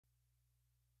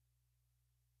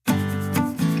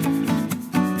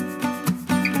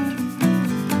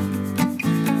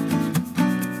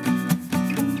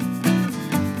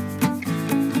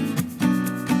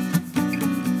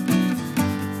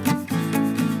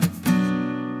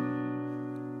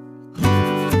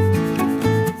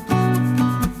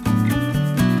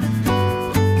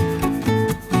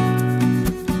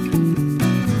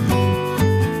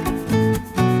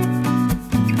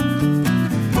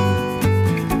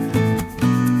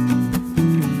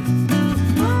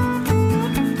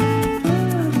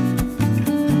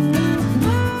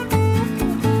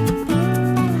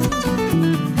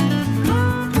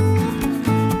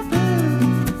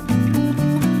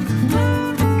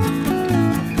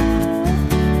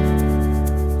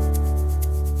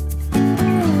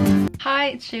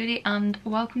it's Judy and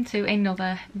welcome to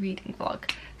another reading vlog.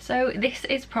 So this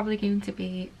is probably going to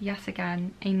be yet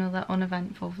again another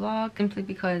uneventful vlog, simply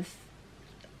because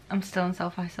I'm still in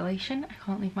self-isolation. I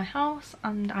can't leave my house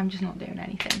and I'm just not doing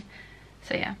anything.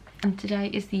 So yeah, and today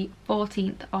is the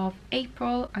 14th of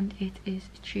April and it is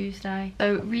Tuesday.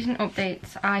 So recent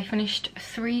updates: I finished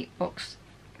 3 books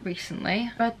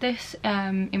recently. I read this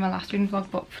in my last reading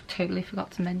vlog but totally forgot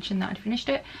to mention that I'd finished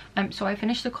it. So I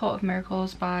finished The Court of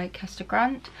Miracles by Kester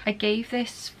Grant. I gave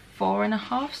this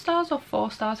 4.5 stars or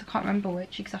 4 stars, I can't remember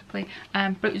which exactly,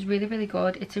 but it was really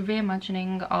good. It's a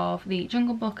reimagining of The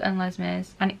Jungle Book and Les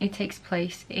Mis and it takes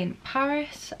place in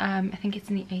Paris. I think it's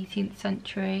in the 18th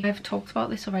century. I've talked about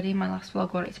this already in my last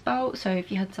vlog, what it's about, so if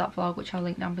you head to that vlog, which I'll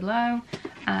link down below,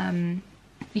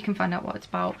 you can find out what it's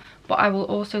about. But I will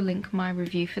also link my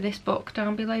review for this book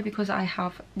down below because I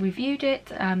have reviewed it.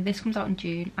 This comes out in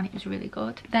June and it was really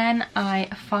good. Then I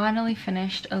finally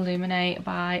finished Illuminate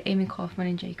by Amy Kaufman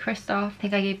and Jay Kristoff. I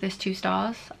think I gave this 2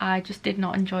 stars. I just did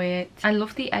not enjoy it. I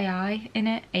love the AI in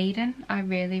it, Aiden. I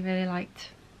really liked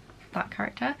that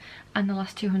character and the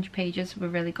last 200 pages were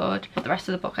really good, but the rest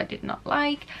of the book I did not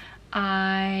like.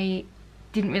 I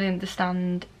didn't really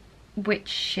understand which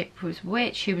ship was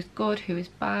which, who was good, who was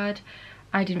bad.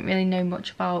 I didn't really know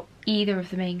much about either of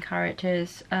the main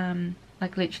characters,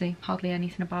 like literally hardly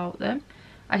anything about them.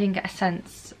 I didn't get a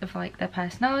sense of like their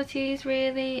personalities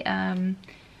really, or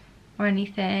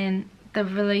anything. The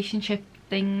relationship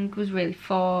thing was really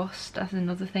forced. That's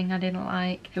another thing I didn't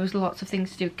like. There was lots of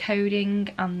things to do with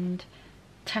coding and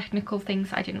technical things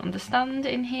I didn't understand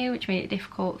in here, which made it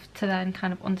difficult to then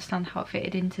kind of understand how it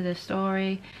fitted into the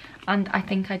story. And I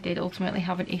think I did ultimately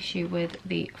have an issue with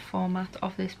the format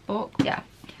of this book. Yeah,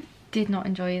 did not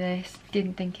enjoy this,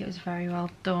 didn't think it was very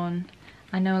well done.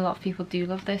 I know a lot of people do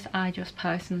love this, I just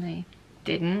personally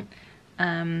didn't.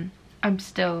 I'm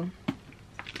still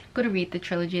gonna read the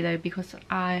trilogy though because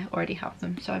I already have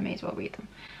them, so I may as well read them.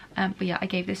 But yeah, I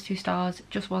gave this 2 stars, it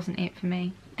just wasn't it for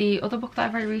me. The other book that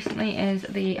I've read recently is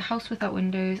The House Without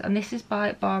Windows, and this is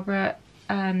by Barbara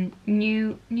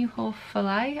Newhall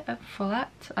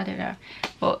Follett, I don't know,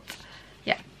 but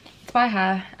yeah, it's by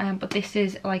her. But this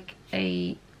is like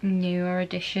a newer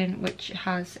edition which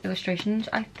has illustrations,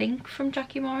 I think, from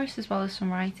Jackie Morris as well as some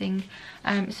writing.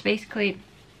 So basically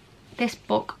this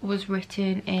book was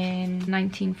written in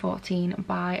 1914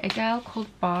 by a girl called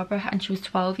Barbara, and she was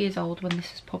 12 years old when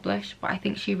this was published, but I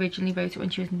think she originally wrote it when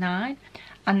she was 9.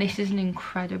 And this is an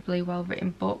incredibly well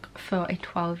written book for a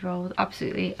 12-year-old.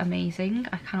 Absolutely amazing.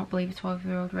 I cannot believe a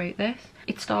 12-year-old wrote this.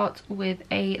 It starts with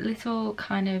a little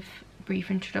kind of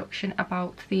brief introduction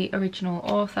about the original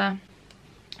author,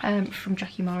 from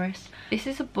Jackie Morris. This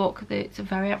is a book that's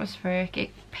very atmospheric. It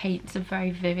paints a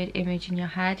very vivid image in your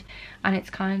head, and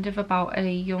it's kind of about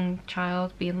a young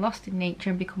child being lost in nature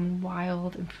and becoming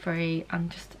wild and free and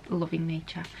just loving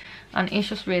nature. And it's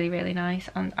just really nice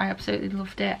and I absolutely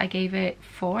loved it. I gave it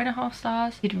 4.5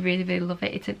 stars. You'd really love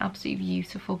it. It's an absolutely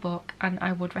beautiful book and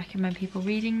I would recommend people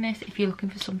reading this if you're looking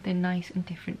for something nice and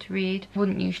different to read. I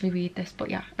wouldn't usually read this, but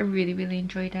yeah, I really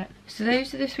enjoyed it. So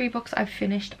those are the 3 books I've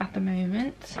finished at the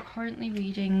moment. Currently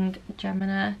reading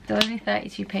Gemini. Still only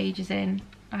 32 pages in.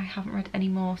 I haven't read any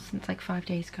more since like 5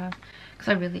 days ago because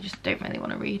I really just don't really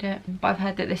want to read it. But I've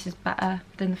heard that this is better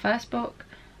than the first book.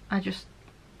 I just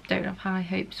don't have high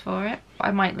hopes for it, but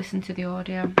I might listen to the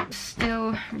audio.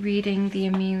 Still reading the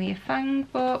Amelia Fang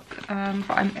book, but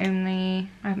I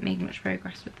haven't made much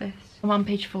progress with this. I'm on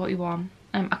page 41.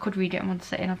 I could read it in one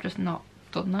sitting, I've just not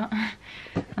done that.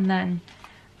 And then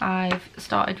I've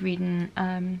started reading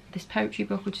this poetry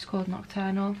book which is called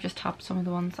Nocturnal. Just tabbed some of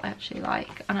the ones I actually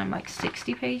like and I'm like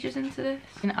 60 pages into this.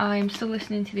 And I'm still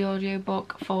listening to the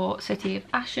audiobook for City of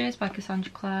Ashes by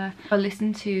Cassandra Clare. I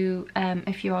listened to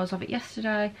a few hours of it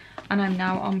yesterday and I'm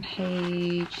now on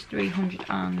page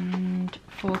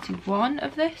 341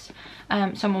 of this.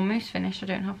 So I'm almost finished, I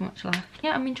don't have much left.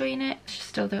 Yeah, I'm enjoying it. I just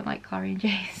still don't like Clary and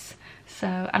Jace.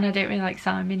 So, and I don't really like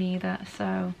Simon either,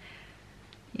 so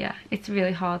yeah, it's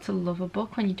really hard to love a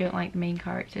book when you don't like the main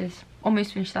characters.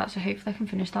 Almost finished that, so hopefully I can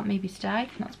finish that maybe today.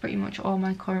 That's pretty much all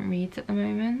my current reads at the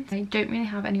moment. I don't really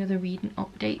have any other reading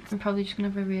updates. I'm probably just gonna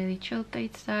have a really chilled day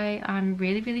today. I'm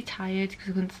really tired because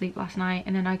I couldn't sleep last night,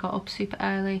 and then I got up super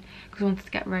early because I wanted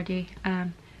to get ready,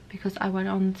 because I went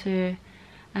on to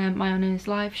my Honour's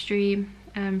live stream.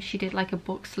 She did like a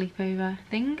book sleepover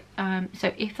thing,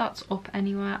 so if that's up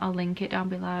anywhere I'll link it down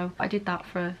below. I did that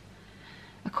for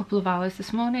a couple of hours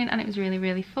this morning and it was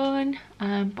really fun,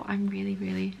 but I'm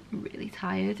really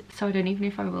tired, so I don't even know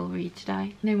if I will read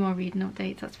today. No more reading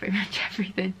updates, that's pretty much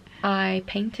everything. I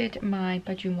painted my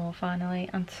bedroom wall finally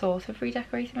and sort of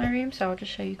redecorated my room, so I'll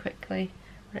just show you quickly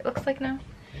what it looks like now.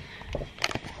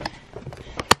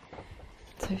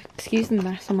 So excuse the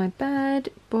mess on my bed,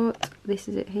 but this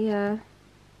is it here.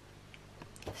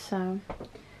 So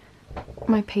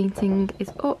my painting is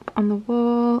up on the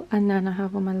wall, and then I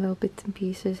have all my little bits and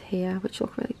pieces here which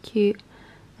look really cute.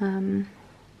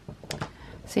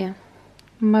 So yeah,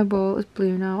 my wall is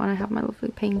blue now, and I have my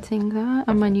lovely painting there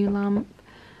and my new lamp,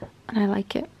 and I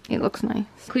like it. It looks nice.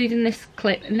 Including this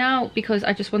clip now because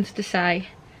I just wanted to say,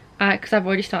 because I've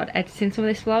already started editing some of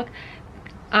this vlog,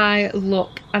 I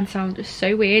look and sound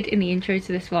so weird in the intro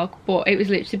to this vlog, but it was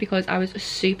literally because I was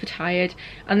super tired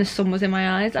and the sun was in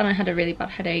my eyes and I had a really bad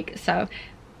headache, so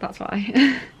that's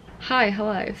why. Hi,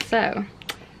 hello. So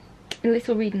a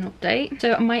little reading update.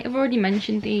 So I might have already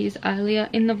mentioned these earlier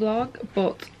in the vlog,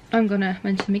 but I'm gonna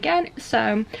mention them again.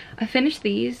 So I finished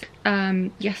these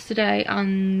yesterday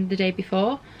and the day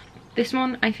before. This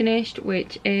one I finished,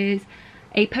 which is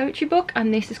a poetry book,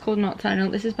 and this is called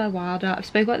Nocturnal. This is by Wilder. I've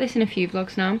spoken about this in a few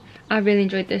vlogs now. I really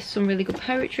enjoyed this. Some really good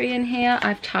poetry in here.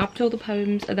 I've tabbed all the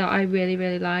poems that I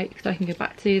really like so I can go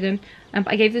back to them. But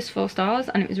I gave this 4 stars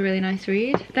and it was a really nice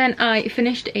read. Then I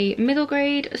finished a middle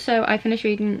grade, so I finished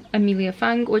reading Amelia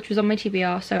Fang, which was on my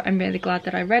TBR, so I'm really glad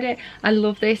that I read it. I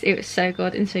love this. It was so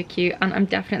good and so cute, and I'm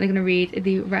definitely going to read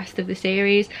the rest of the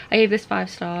series. I gave this 5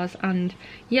 stars, and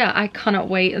yeah, I cannot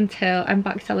wait until I'm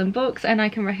back selling books and I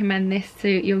can recommend this to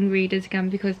young readers again,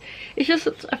 because it's just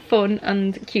such a fun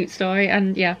and cute story,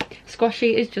 and yeah,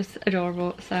 Squashy is just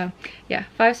adorable. So yeah,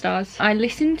 5 stars. I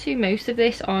listened to most of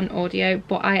this on audio,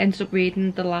 but I ended up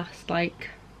reading the last like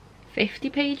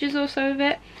 50 pages or so of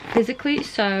it physically.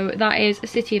 So that is A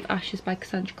City of Ashes by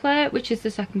Cassandra Clare, which is the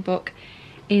second book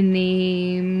in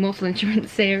the Mortal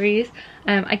Instruments series.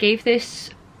 I gave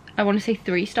this, I want to say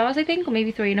 3 stars, I think, or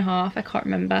maybe 3.5, I can't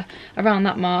remember, around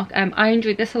that mark. I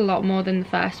enjoyed this a lot more than the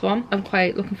first one. I'm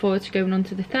quite looking forward to going on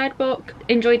to the 3rd book.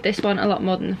 Enjoyed this one a lot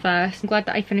more than the first. I'm glad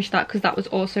that I finished that because that was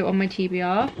also on my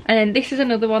TBR. And then this is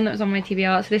another one that was on my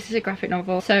TBR. So this is a graphic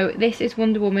novel. So this is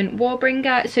Wonder Woman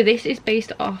Warbringer. So this is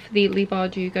based off the Leigh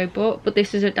Bardugo book, but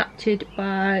this is adapted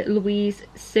by Louise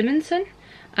Simonson.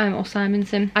 Or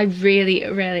Simonson. I really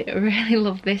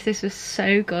love this. This was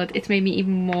so good. It's made me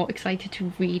even more excited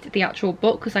to read the actual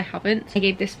book because I haven't. I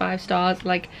gave this 5 stars.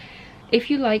 Like, if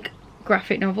you like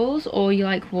graphic novels, or you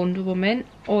like Wonder Woman,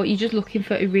 or you're just looking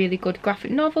for a really good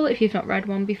graphic novel if you've not read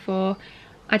one before,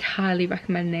 I'd highly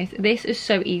recommend this. This is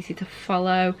so easy to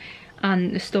follow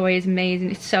and the story is amazing.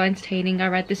 It's so entertaining. I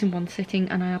read this in one sitting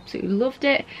and I absolutely loved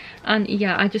it, and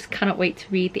yeah, I just cannot wait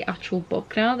to read the actual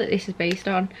book now that this is based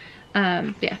on.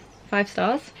 Yeah, 5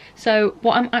 stars. So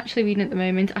what I'm actually reading at the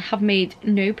moment, I have made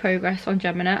no progress on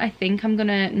Gemini. I think I'm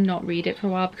gonna not read it for a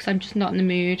while because I'm just not in the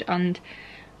mood, and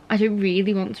I don't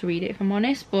really want to read it if I'm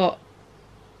honest, but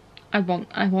I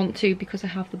want to because I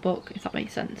have the book, if that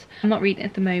makes sense. I'm not reading it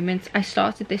at the moment. I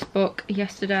started this book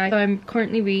yesterday, so I'm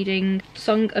currently reading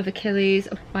Song of Achilles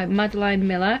by Madeline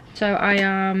Miller. So I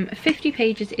am 50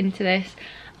 pages into this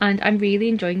and I'm really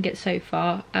enjoying it so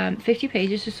far. 50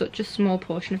 pages is such a small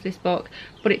portion of this book,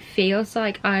 but it feels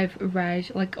like I've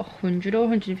read like 100 or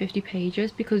 150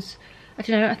 pages because, I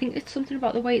don't know, I think it's something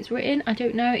about the way it's written. I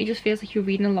don't know, it just feels like you're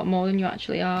reading a lot more than you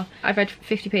actually are. I've read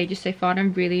 50 pages so far and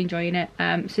I'm really enjoying it.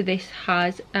 So this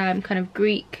has kind of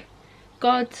Greek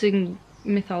gods and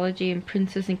mythology and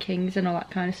princes and kings and all that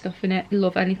kind of stuff in it. I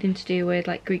love anything to do with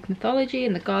like Greek mythology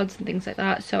and the gods and things like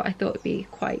that, so I thought it'd be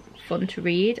quite fun to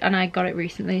read, and I got it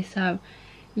recently. So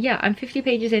yeah, I'm 50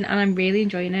 pages in and I'm really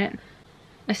enjoying it.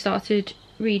 I started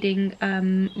reading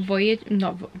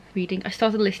I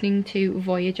started listening to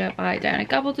Voyager by Diana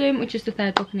Gabaldon, which is the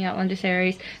 3rd book in the Outlander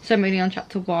series. So I'm only on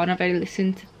chapter 1. I've only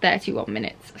listened to 31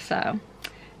 minutes, so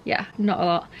yeah, not a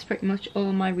lot. It's pretty much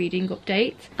all my reading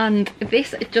updates. And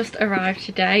this just arrived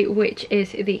today, which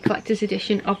is the collector's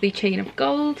edition of the Chain of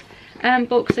Gold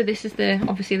book. So this is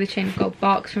obviously the Chain of Gold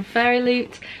box from Fairy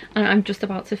Loot, and I'm just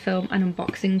about to film an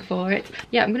unboxing for it.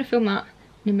 Yeah, I'm gonna film that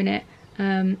in a minute.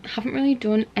 Haven't really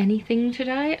done anything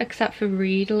today except for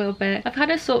read a little bit. I've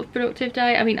had a sort of productive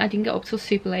day. I mean, I didn't get up till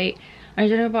super late. I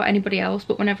don't know about anybody else,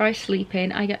 but whenever I sleep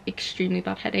in I get extremely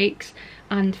bad headaches,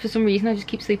 and for some reason I just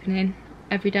keep sleeping in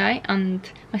every day and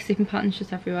my sleeping pattern's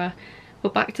just everywhere.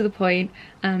 But back to the point,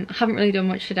 I haven't really done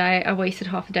much today. I wasted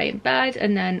half a day in bed,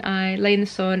 and then I lay in the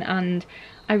sun and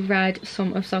I read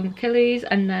some of Song of Achilles,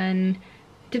 and then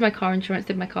did my car insurance,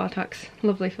 did my car tax,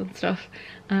 lovely fun stuff.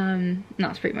 And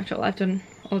that's pretty much all I've done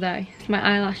all day. My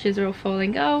eyelashes are all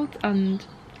falling out and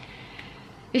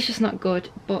it's just not good.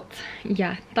 But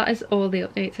yeah, that is all the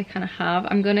updates I kind of have.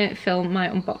 I'm gonna film my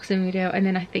unboxing video and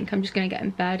then I think I'm just gonna get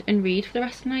in bed and read for the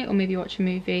rest of the night, or maybe watch a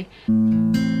movie.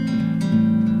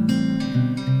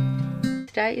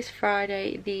 today is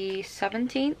Friday the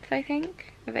 17th, I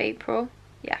think, of April.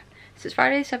 Yeah, so it's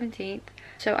Friday the 17th.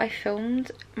 So I filmed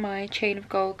my Chain of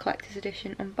Gold Collector's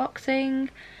Edition unboxing,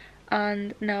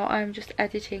 and now I'm just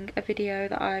editing a video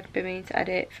that I've been meaning to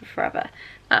edit for forever.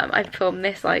 I filmed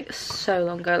this like so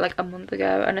long ago, like a month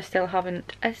ago, and I still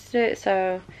haven't edited it.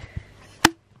 So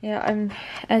yeah, I'm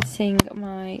editing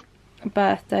my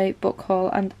birthday book haul,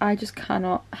 and I just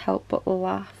cannot help but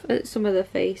laugh at some of the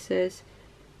faces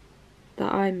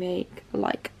that I make.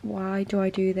 Like, why do I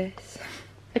do this?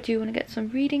 I do want to get some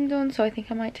reading done, so I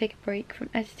think I might take a break from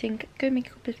editing, go make a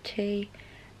cup of tea,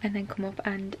 and then come up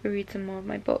and read some more of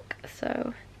my book.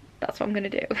 So that's what I'm gonna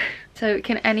do. So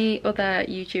can any other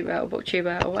YouTuber or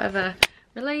booktuber or whatever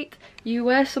relate? You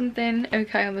wear something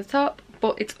okay on the top,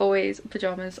 but it's always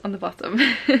pyjamas on the bottom.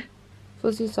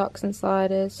 Fuzzy socks and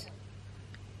sliders.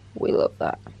 We love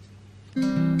that.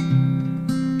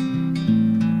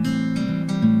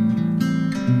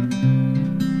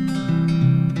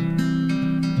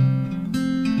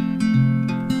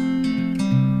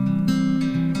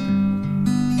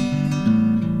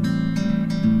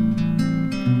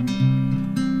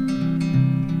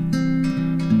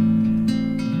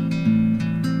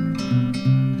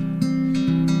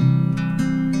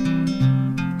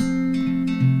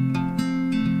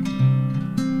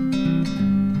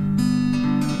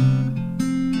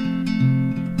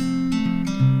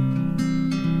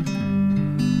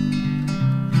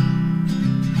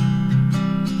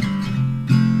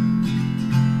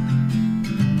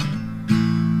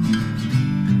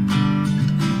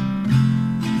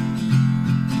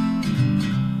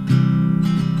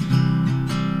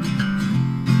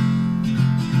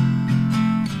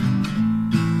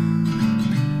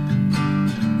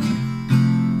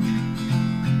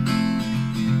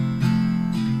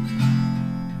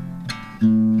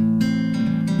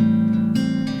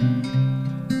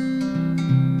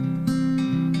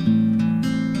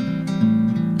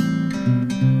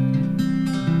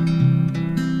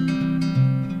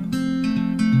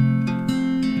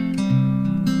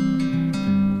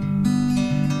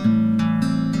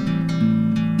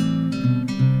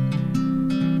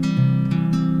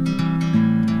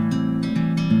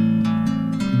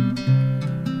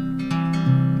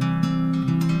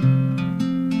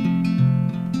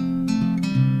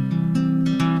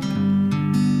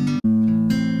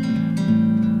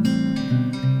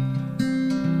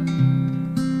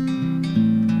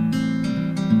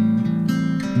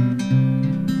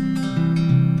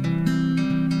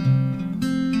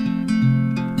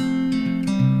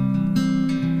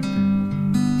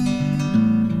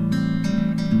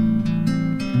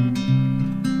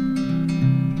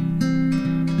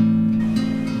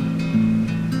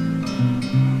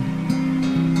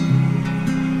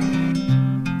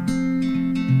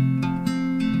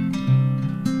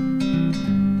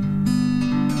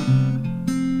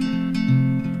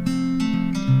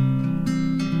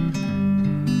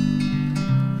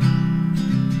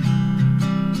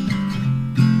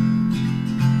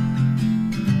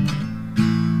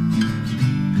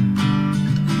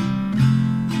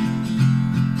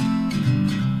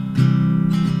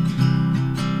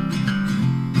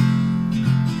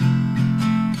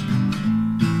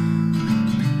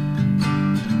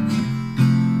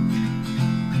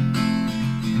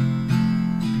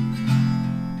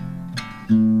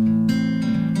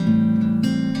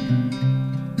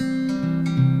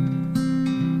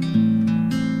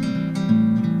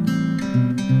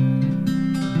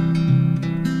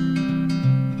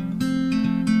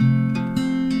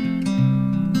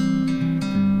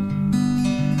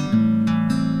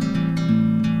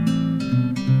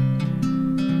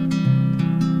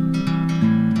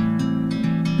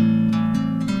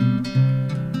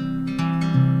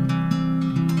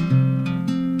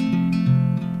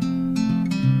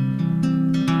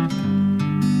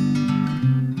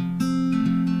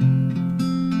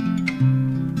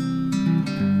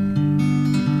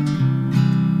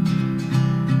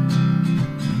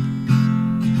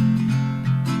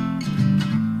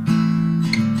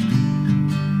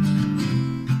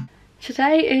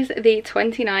 Today is the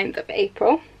 29th of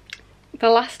April. The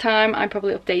last time I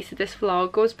probably updated this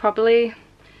vlog was probably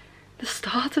the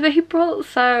start of April,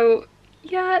 so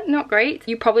yeah, not great.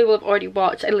 You probably will have already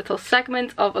watched a little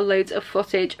segment of loads of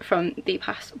footage from the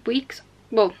past weeks,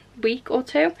 well, week or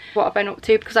two. What have I been up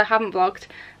to, because I haven't vlogged.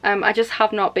 I just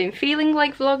have not been feeling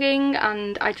like vlogging,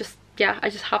 and I just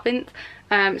haven't.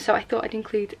 So I thought I'd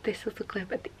include this little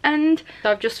clip at the end.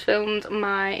 So I've just filmed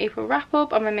my April wrap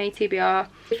up on my May TBR.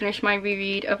 I finished my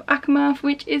reread of Akamath,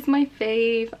 which is my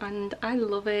fave, and I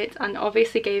love it, and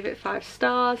obviously gave it 5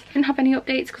 stars. Didn't have any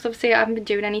updates because obviously I haven't been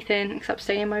doing anything except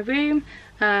staying in my room.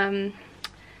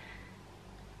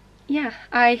 yeah,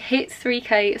 I hit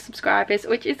 3k subscribers,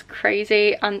 which is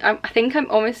crazy, and I think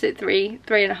I'm almost at three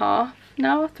and a half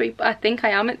now. I think I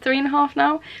am at 3.5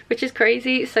 now, which is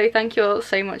crazy. So thank you all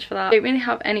so much for that. I don't really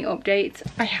have any updates.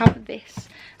 I have this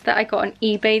that I got on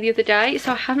eBay the other day,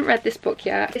 so I haven't read this book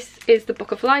yet. This is The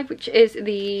Book of Life, which is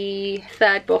the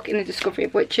 3rd book in the Discovery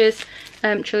of Witches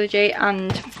trilogy,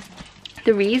 and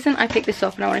the reason I picked this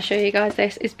up and I want to show you guys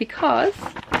this is because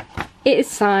it is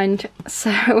signed.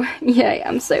 So yeah,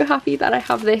 I'm so happy that I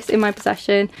have this in my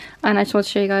possession, and I just want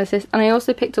to show you guys this. And I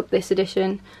also picked up this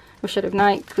edition of Shadow of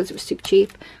Night because it was super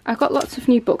cheap. I've got lots of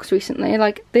new books recently.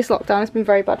 Like, this lockdown has been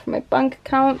very bad for my bank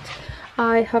account.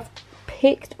 I have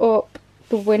picked up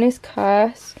The Winner's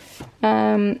Curse,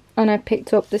 and I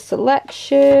picked up The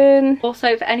Selection.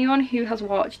 Also, for anyone who has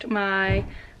watched my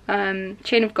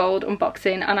Chain of Gold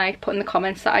unboxing, and I put in the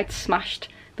comments that I'd smashed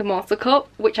the Mortal Cup,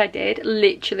 which I did.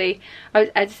 Literally, I was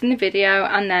editing the video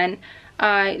and then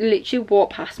I literally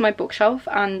walked past my bookshelf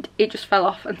and it just fell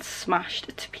off and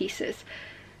smashed to pieces.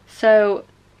 So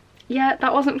yeah,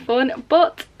 that wasn't fun,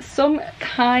 but some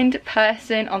kind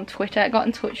person on Twitter got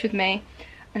in touch with me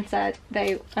and said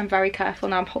I'm very careful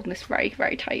now. I'm holding this very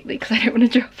tightly because I don't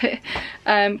want to drop it,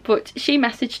 but she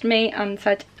messaged me and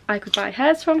said I could buy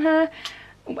hers from her,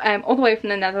 all the way from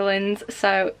the Netherlands.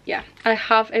 So yeah, I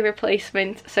have a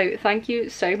replacement, so thank you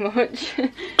so much.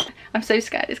 I'm so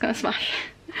scared it's gonna smash.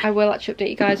 I will actually update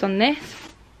you guys on this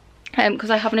because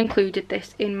I haven't included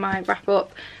this in my wrap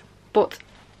up, but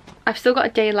I've still got a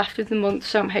day left of the month,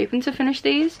 so I'm hoping to finish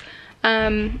these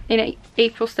in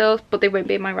April still, but they won't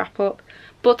be in my wrap up.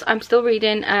 But I'm still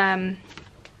reading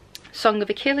Song of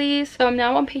Achilles. So I'm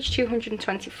now on page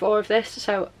 224 of this,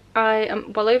 so I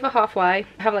am well over halfway.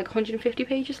 I have like 150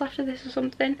 pages left of this or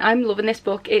something. I'm loving this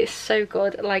book. It is so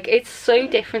good. Like, it's so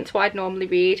different to what I'd normally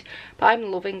read, but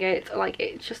I'm loving it. Like,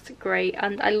 it's just great,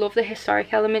 and I love the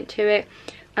historic element to it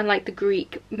and like the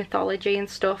Greek mythology and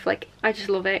stuff. Like, I just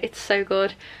love it. It's so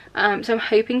good. So I'm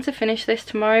hoping to finish this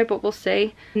tomorrow, but we'll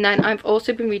see. And then I've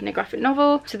also been reading a graphic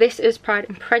novel. So this is Pride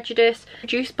and Prejudice,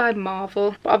 produced by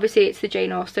Marvel, but obviously it's the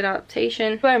Jane Austen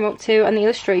adaptation. Where I'm up to, and the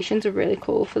illustrations are really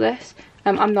cool for this.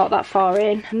 I'm not that far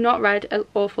in. I've not read an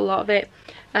awful lot of it,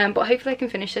 but hopefully I can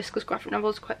finish this because graphic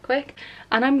novels are quite quick,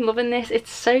 and I'm loving this.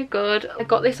 It's so good. I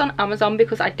got this on Amazon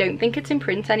because I don't think it's in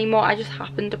print anymore. I just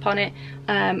happened upon it,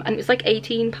 and it was like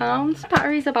 £18.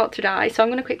 Battery's about to die, so I'm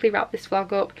going to quickly wrap this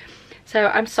vlog up. So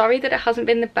I'm sorry that it hasn't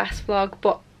been the best vlog,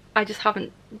 but I just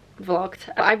haven't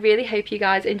vlogged. I really hope you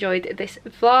guys enjoyed this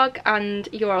vlog and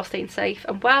you're all staying safe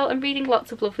and well and reading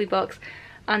lots of lovely books.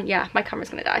 And yeah, my camera's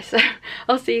gonna die, so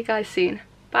I'll see you guys soon.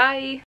 Bye!